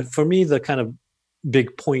 But for me, the kind of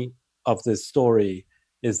big point of this story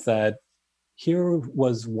is that here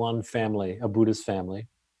was one family, a Buddhist family,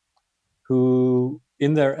 who,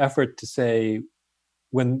 in their effort to say,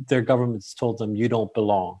 when their governments told them, you don't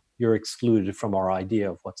belong, you're excluded from our idea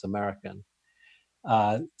of what's American,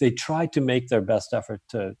 they tried to make their best effort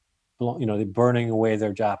to belong, they're burning away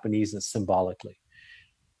their Japaneseness symbolically.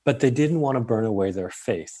 But they didn't want to burn away their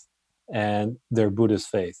faith and their Buddhist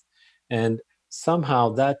faith. And somehow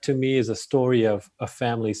that, to me, is a story of a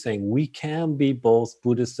family saying we can be both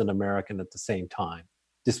Buddhist and American at the same time,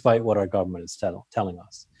 despite what our government is telling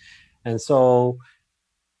us. And so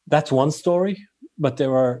that's one story, but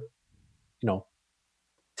there are,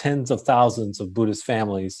 tens of thousands of Buddhist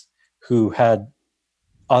families who had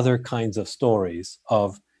other kinds of stories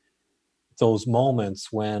of those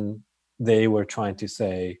moments when they were trying to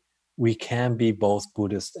say, we can be both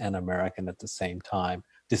Buddhist and American at the same time,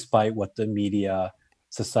 despite what the media,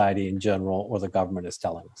 society in general, or the government is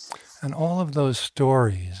telling us. And all of those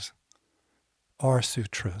stories are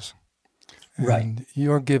sutras. Right. And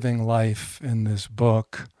you're giving life in this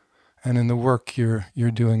book and in the work you're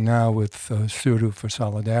doing now with Suru for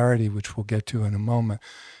Solidarity, which we'll get to in a moment.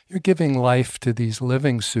 You're giving life to these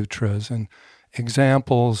living sutras and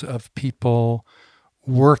examples of people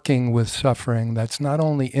working with suffering that's not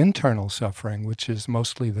only internal suffering, which is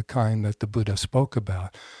mostly the kind that the Buddha spoke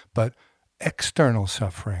about, but external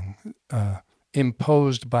suffering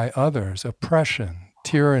imposed by others, oppression,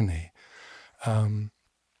 tyranny.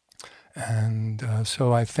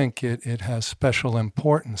 So I think it has special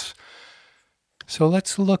importance. So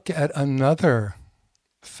let's look at another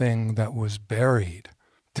thing that was buried.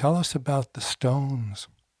 Tell us about the stones,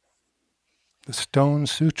 the stone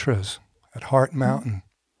sutras at Heart Mountain.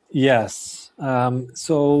 Yes.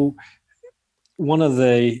 So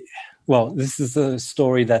this is a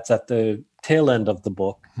story that's at the tail end of the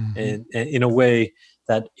book. Mm-hmm. And in a way,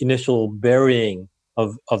 that initial burying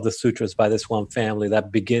of the sutras by this one family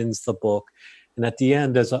that begins the book. And at the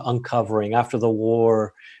end, there's an uncovering after the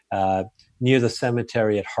war near the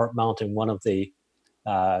cemetery at Heart Mountain, one of the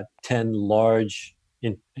 10 large,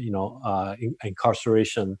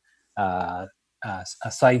 incarceration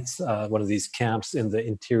sites, one of these camps in the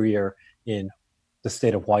interior in the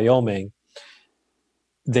state of Wyoming.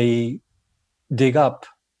 They dig up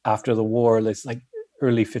after the war, it's like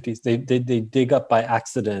early 50s, they dig up by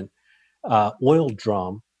accident oil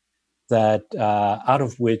drum that out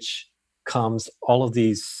of which comes all of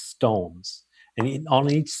these stones. And on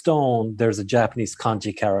each stone, there's a Japanese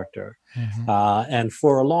kanji character. Mm-hmm. And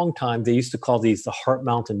for a long time, they used to call these the Heart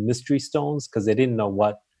Mountain Mystery Stones because they didn't know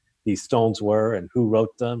what these stones were and who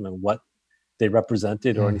wrote them and what they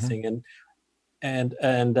represented or mm-hmm. anything.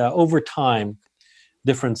 And over time,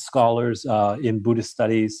 different scholars in Buddhist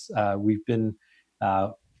studies, we've been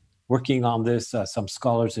working on this. Some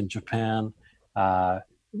scholars in Japan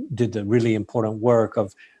did the really important work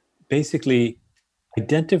of basically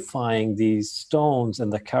identifying these stones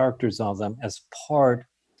and the characters of them as part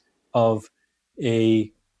of a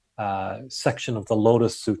section of the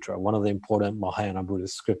Lotus Sutra, one of the important Mahayana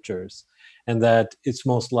Buddhist scriptures, and that its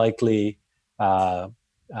most likely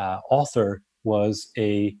author was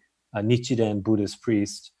a Nichiren Buddhist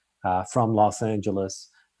priest from Los Angeles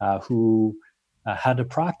who had a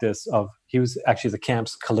practice of, he was actually the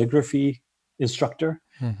camp's calligraphy instructor,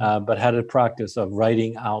 mm-hmm. But had a practice of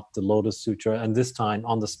writing out the Lotus Sutra, and this time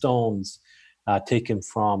on the stones taken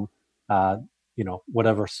from,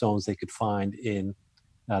 whatever stones they could find in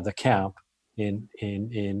the camp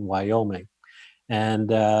in Wyoming. And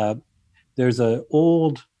there's an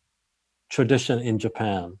old tradition in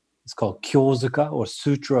Japan. It's called kyozuka, or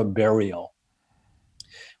sutra burial.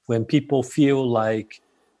 When people feel like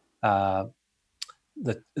the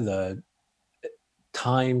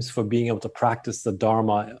times for being able to practice the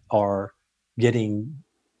Dharma are getting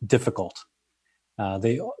difficult,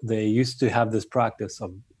 they used to have this practice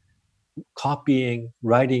of copying,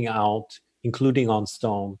 writing out including on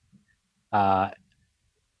stone,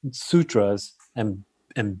 sutras and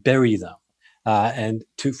bury them, and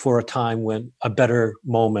for a time when a better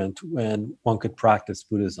moment when one could practice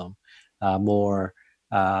Buddhism more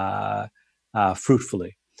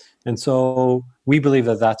fruitfully. And so we believe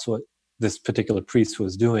that that's what this particular priest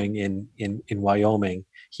was doing in Wyoming.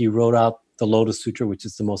 He wrote out the Lotus Sutra, which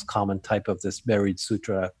is the most common type of this buried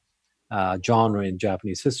sutra genre in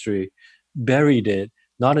Japanese history, buried it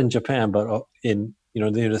not in Japan but in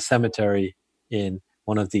near the cemetery in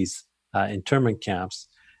one of these internment camps.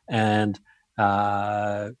 And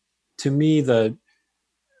to me, that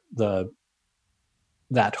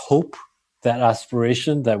hope, that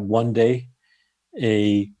aspiration that one day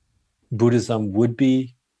a Buddhism would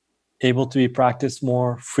be able to be practiced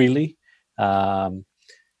more freely, that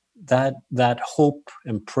hope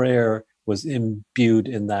and prayer was imbued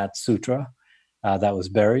in that sutra that was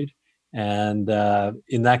buried. And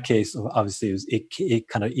in that case, obviously, it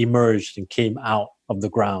kind of emerged and came out of the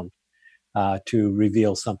ground to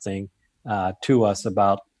reveal something to us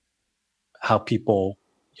about how people,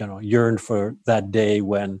 yearned for that day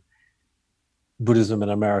when Buddhism in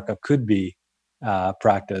America could be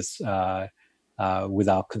practiced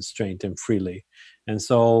without constraint and freely. And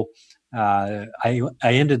so I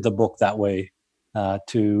ended the book that way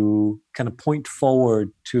to kind of point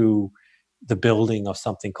forward to the building of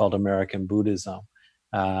something called American Buddhism,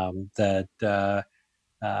 that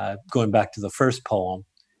going back to the first poem,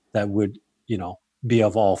 that would, be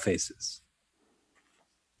of all faces.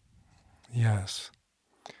 Yes.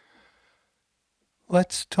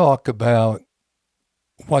 Let's talk about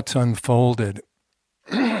what's unfolded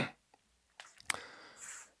and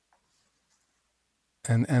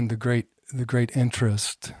the great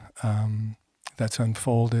interest that's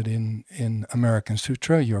unfolded in American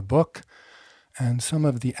Sutra, your book, and some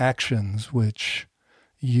of the actions which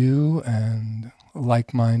you and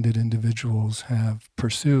like-minded individuals have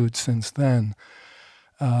pursued since then.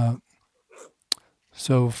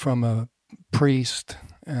 So from a priest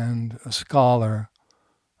and a scholar,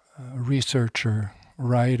 a researcher,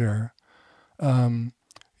 writer,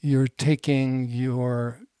 you're taking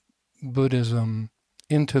your Buddhism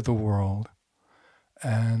into the world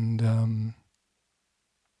and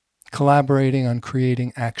collaborating on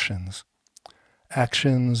creating actions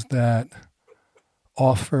that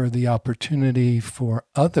offer the opportunity for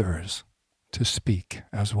others to speak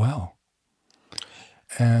as well,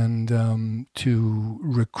 and to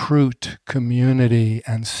recruit community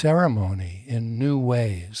and ceremony in new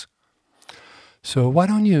ways. So why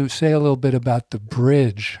don't you say a little bit about the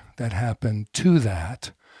bridge that happened to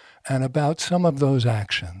that and about some of those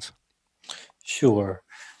actions? Sure.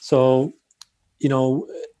 So,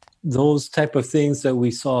 those type of things that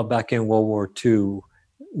we saw back in World War II,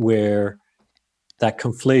 where that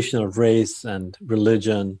conflation of race and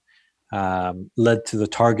religion led to the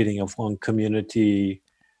targeting of one community,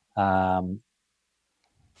 to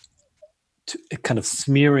kind of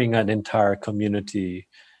smearing an entire community,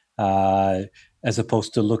 as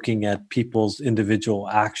opposed to looking at people's individual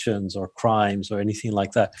actions or crimes or anything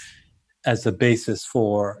like that as the basis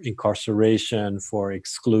for incarceration, for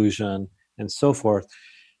exclusion, and so forth.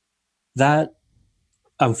 That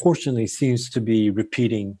unfortunately seems to be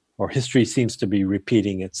repeating, or history seems to be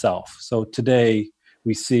repeating itself. So today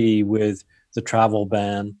we see with the travel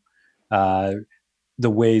ban, the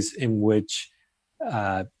ways in which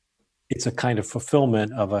it's a kind of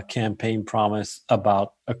fulfillment of a campaign promise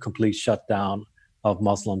about a complete shutdown of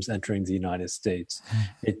Muslims entering the United States.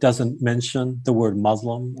 It doesn't mention the word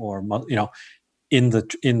Muslim or, in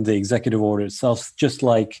the executive order itself, just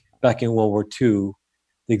like back in World War II,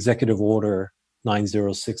 the executive order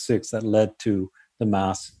 9066 that led to the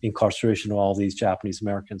mass incarceration of all these Japanese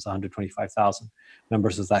Americans, 125,000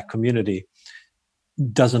 members of that community,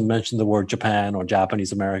 doesn't mention the word Japan or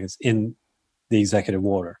Japanese Americans in the executive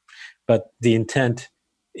order. But the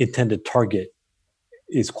intended target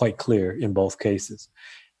is quite clear in both cases.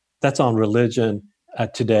 That's on religion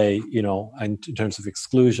today, in terms of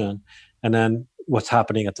exclusion. And then what's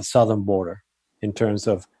happening at the southern border in terms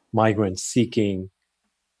of migrants seeking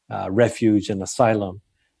refuge and asylum,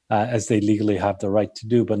 as they legally have the right to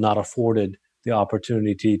do, but not afforded the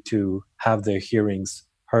opportunity to have their hearings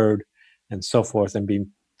heard and so forth, and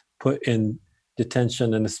being put in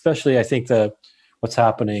detention. And especially, I think that what's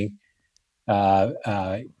happening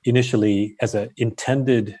initially as an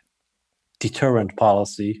intended deterrent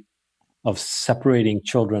policy of separating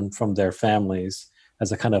children from their families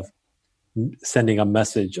as a kind of sending a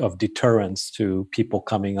message of deterrence to people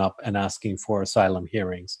coming up and asking for asylum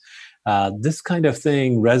hearings. This kind of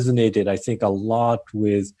thing resonated, I think, a lot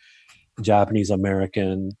with Japanese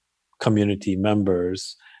American community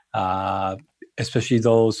members, especially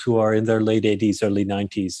those who are in their late 80s, early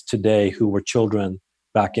 90s today, who were children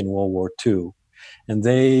back in World War II. And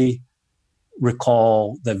they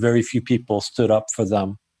recall that very few people stood up for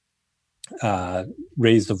them,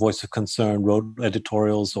 raised a voice of concern, wrote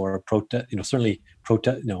editorials or protest, certainly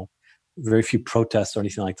protest, very few protests or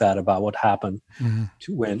anything like that about what happened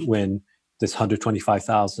when this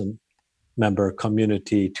 125,000 member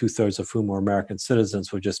community, 2/3 of whom were American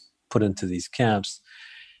citizens, were just put into these camps.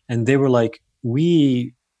 And they were like,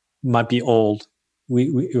 we might be old.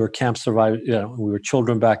 We were camp survivors. We were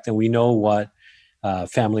children back then. We know what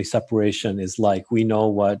family separation is like. We know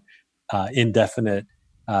what indefinite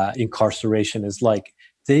incarceration is like.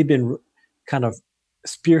 They've been kind of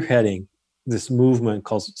spearheading this movement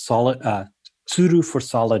called tsuru for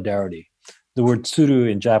solidarity. The word tsuru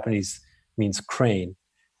in Japanese means crane.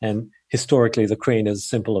 And historically, the crane is a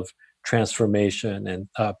symbol of transformation and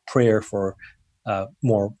prayer for a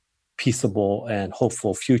more peaceable and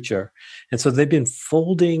hopeful future. And so they've been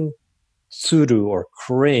folding tsuru or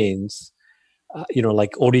cranes,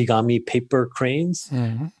 like origami paper cranes,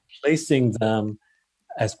 placing them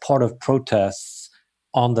as part of protests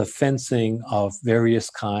on the fencing of various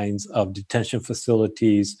kinds of detention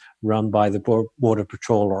facilities run by the Border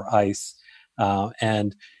Patrol or ICE,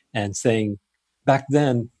 and saying, back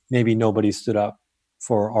then, maybe nobody stood up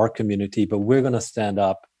for our community, but we're going to stand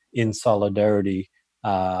up in solidarity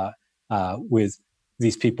with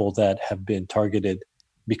these people that have been targeted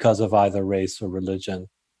because of either race or religion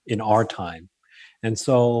in our time. And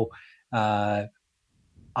so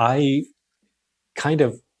I kind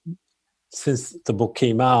of, since the book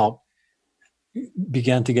came out,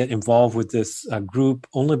 began to get involved with this group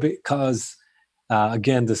only because,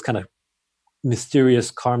 again, this kind of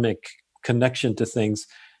mysterious karmic connection to things.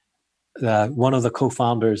 One of the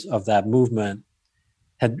co-founders of that movement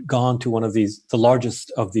had gone to one of the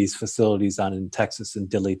largest of these facilities down in Texas, in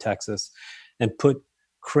Dilley, Texas, and put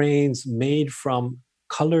cranes made from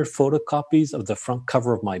color photocopies of the front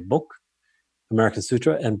cover of my book, American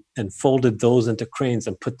Sutra, and folded those into cranes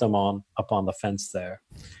and put them up on the fence there.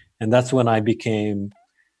 And that's when I became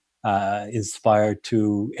inspired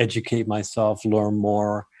to educate myself, learn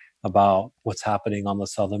more about what's happening on the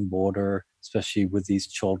southern border, especially with these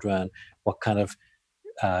children, what kind of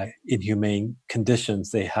inhumane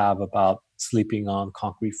conditions they have about sleeping on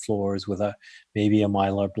concrete floors with maybe a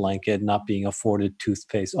Mylar blanket, not being afforded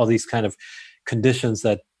toothpaste, all these kind of conditions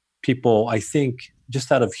that people, I think,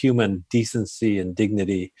 just out of human decency and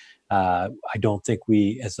dignity, I don't think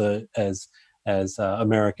we as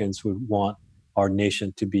Americans would want our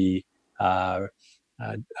nation to be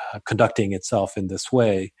conducting itself in this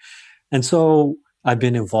way. And so I've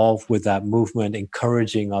been involved with that movement,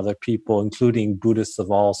 encouraging other people, including Buddhists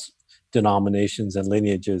of all denominations and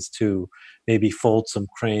lineages, to maybe fold some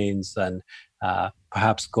cranes and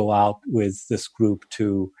perhaps go out with this group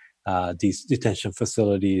to these detention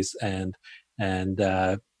facilities and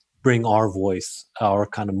bring our voice, our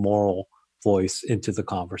kind of moral voice, into the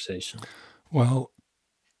conversation. Well,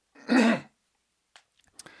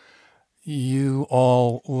 you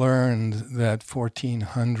all learned that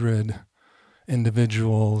 1,400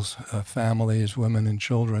 individuals, families, women and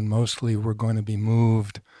children mostly, were going to be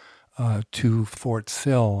moved to Fort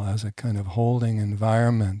Sill as a kind of holding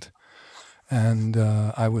environment. And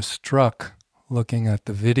I was struck looking at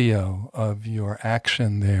the video of your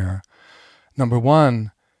action there. Number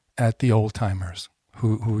one, at the old-timers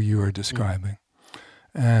who you were describing.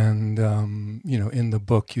 And, in the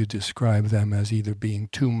book, you describe them as either being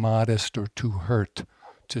too modest or too hurt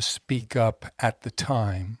to speak up at the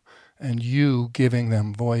time, and you giving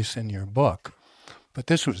them voice in your book. But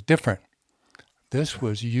this was different. This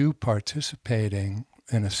was you participating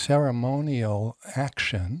in a ceremonial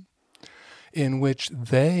action in which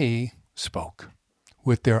they spoke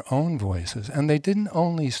with their own voices. And they didn't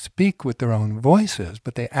only speak with their own voices,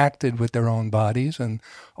 but they acted with their own bodies. And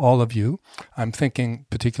all of you, I'm thinking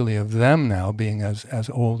particularly of them now, being as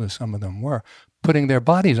old as some of them were, putting their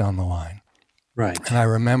bodies on the line. Right. And I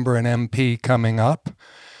remember an MP coming up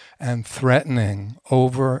and threatening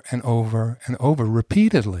over and over and over,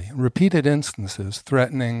 repeated instances,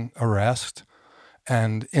 threatening arrest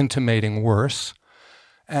and intimating worse.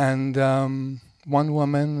 And one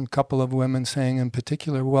woman, a couple of women saying in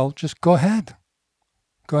particular, well, just go ahead.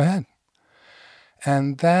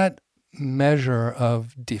 And that measure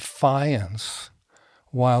of defiance,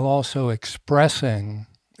 while also expressing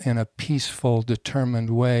in a peaceful,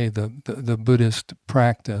 determined way the Buddhist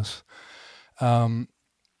practice,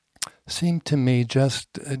 seemed to me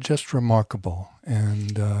just remarkable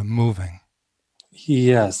and moving.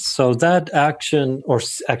 Yes. So that action, or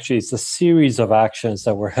actually it's a series of actions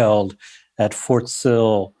that were held at Fort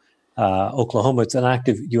Sill, Oklahoma. It's an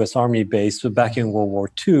active U.S. Army base, but back in World War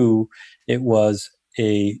II, it was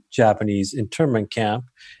a Japanese internment camp.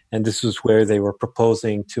 And this was where they were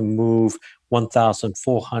proposing to move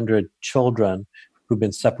 1,400 children who've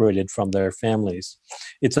been separated from their families.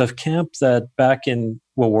 It's a camp that back in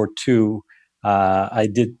World War II, I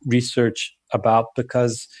did research about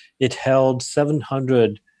because it held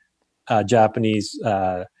 700 Japanese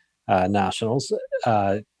nationals,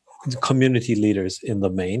 community leaders in the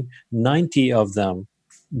main, 90 of them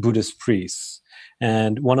Buddhist priests.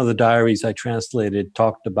 And one of the diaries I translated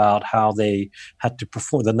talked about how they had to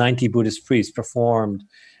perform, the 90 Buddhist priests performed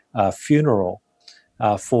a funeral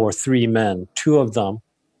for 3 men, 2 of them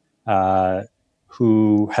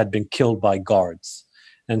who had been killed by guards.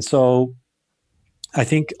 And so I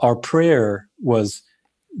think our prayer was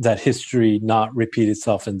that history not repeat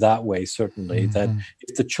itself in that way, certainly, that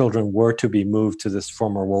if the children were to be moved to this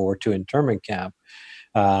former World War II internment camp,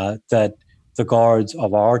 that the guards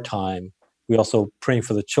of our time, we also praying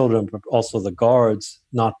for the children, but also the guards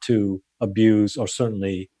not to abuse or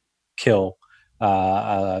certainly kill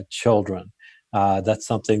children. That's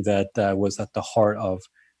something that was at the heart of,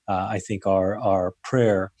 I think, our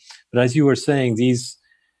prayer. But as you were saying, these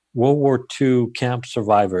World War II camp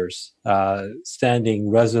survivors standing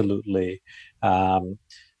resolutely.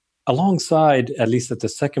 Alongside, at least at the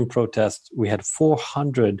second protest, we had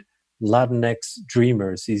 400 Latinx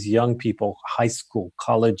dreamers, these young people, high school,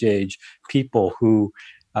 college age people who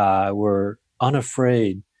were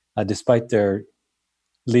unafraid, despite their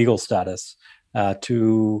legal status,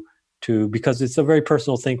 to because it's a very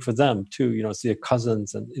personal thing for them too, see their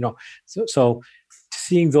cousins and, so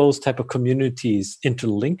seeing those type of communities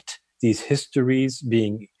interlinked, these histories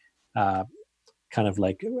being kind of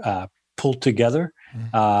like pulled together,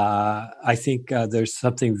 I think there's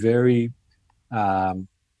something very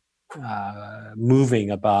moving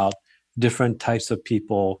about different types of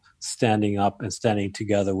people standing up and standing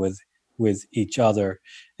together with each other.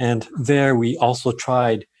 And there we also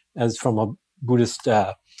tried, as from a Buddhist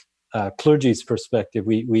clergy's perspective,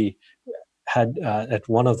 we had at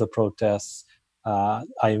one of the protests,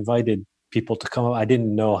 I invited people to come up. I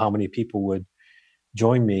didn't know how many people would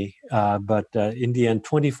join me, but in the end,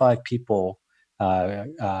 25 people,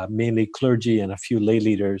 mainly clergy and a few lay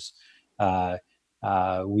leaders,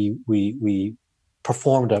 we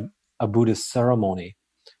performed a Buddhist ceremony,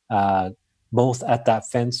 both at that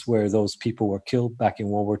fence where those people were killed back in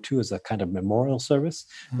World War II as a kind of memorial service,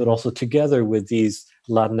 but also together with these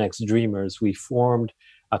Latinx dreamers, we formed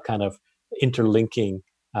a kind of interlinking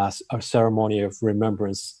a ceremony of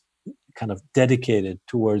remembrance, kind of dedicated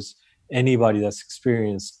towards anybody that's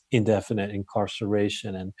experienced indefinite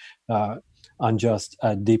incarceration and unjust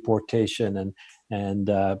deportation and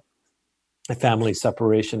family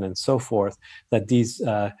separation and so forth. That these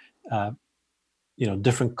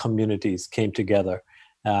different communities came together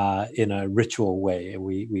in a ritual way, and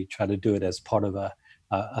we try to do it as part of a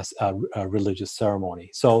religious ceremony.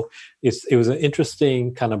 So it was an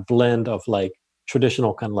interesting kind of blend of like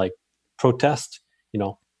traditional kind of like protest,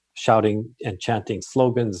 shouting and chanting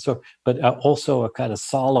slogans, but also a kind of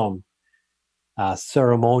solemn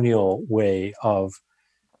ceremonial way of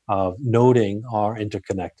noting our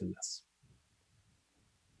interconnectedness.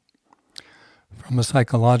 From a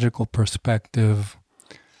psychological perspective,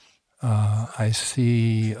 I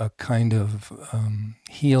see a kind of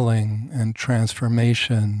healing and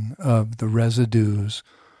transformation of the residues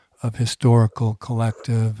of historical,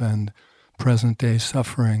 collective, and present-day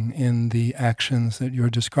suffering in the actions that you're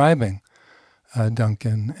describing,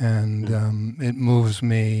 Duncan. And it moves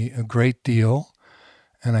me a great deal,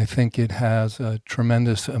 and I think it has a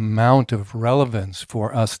tremendous amount of relevance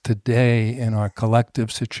for us today in our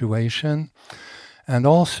collective situation. And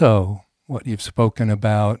also, what you've spoken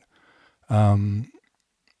about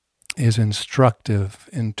is instructive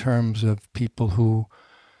in terms of people who,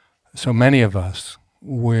 so many of us,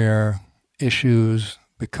 where issues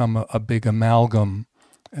become a big amalgam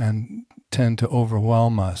and tend to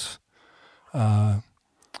overwhelm us. I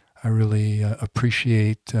really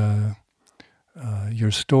appreciate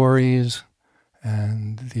your stories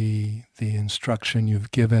and the instruction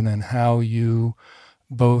you've given, and how you,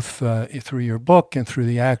 both through your book and through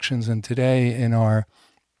the actions and today in our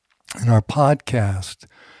podcast,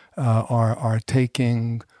 are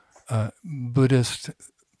taking Buddhist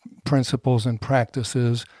principles and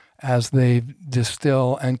practices as they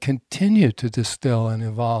distill and continue to distill and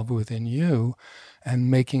evolve within you,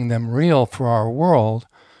 and making them real for our world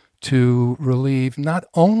to relieve not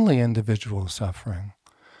only individual suffering,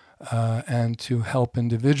 and to help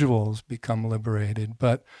individuals become liberated,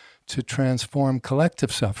 but to transform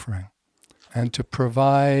collective suffering and to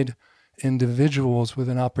provide individuals with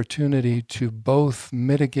an opportunity to both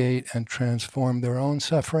mitigate and transform their own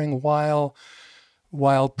suffering while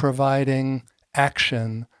providing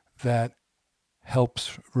action that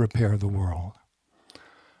helps repair the world.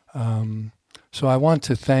 So I want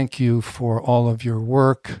to thank you for all of your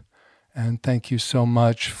work, and thank you so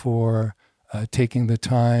much for taking the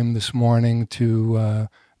time this morning to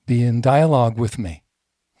be in dialogue with me.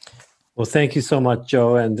 Well, thank you so much,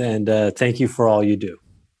 Joe, and thank you for all you do.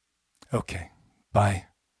 Okay, bye.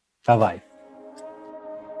 Bye-bye.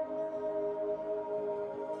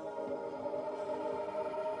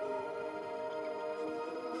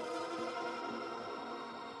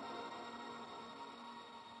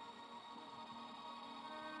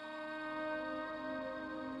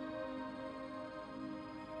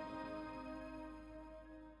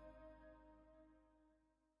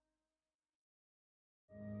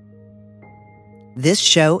 This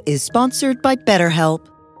show is sponsored by BetterHelp.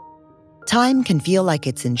 Time can feel like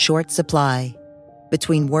it's in short supply.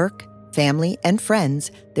 Between work, family, and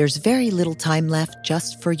friends, there's very little time left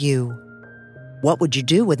just for you. What would you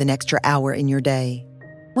do with an extra hour in your day?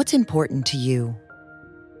 What's important to you?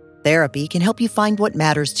 Therapy can help you find what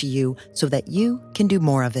matters to you so that you can do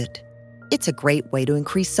more of it. It's a great way to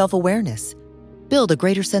increase self-awareness, build a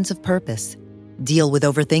greater sense of purpose, deal with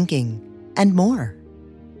overthinking, and more.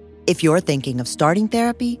 If you're thinking of starting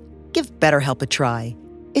therapy, give BetterHelp a try.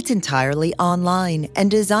 It's entirely online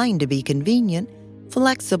and designed to be convenient,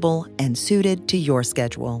 flexible, and suited to your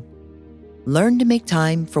schedule. Learn to make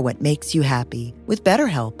time for what makes you happy with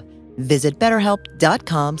BetterHelp. Visit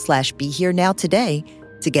BetterHelp.com/BeHereNow today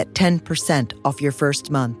to get 10% off your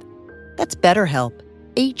first month. That's BetterHelp,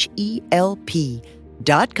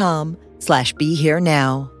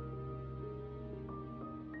 HELP.com/BeHereNow.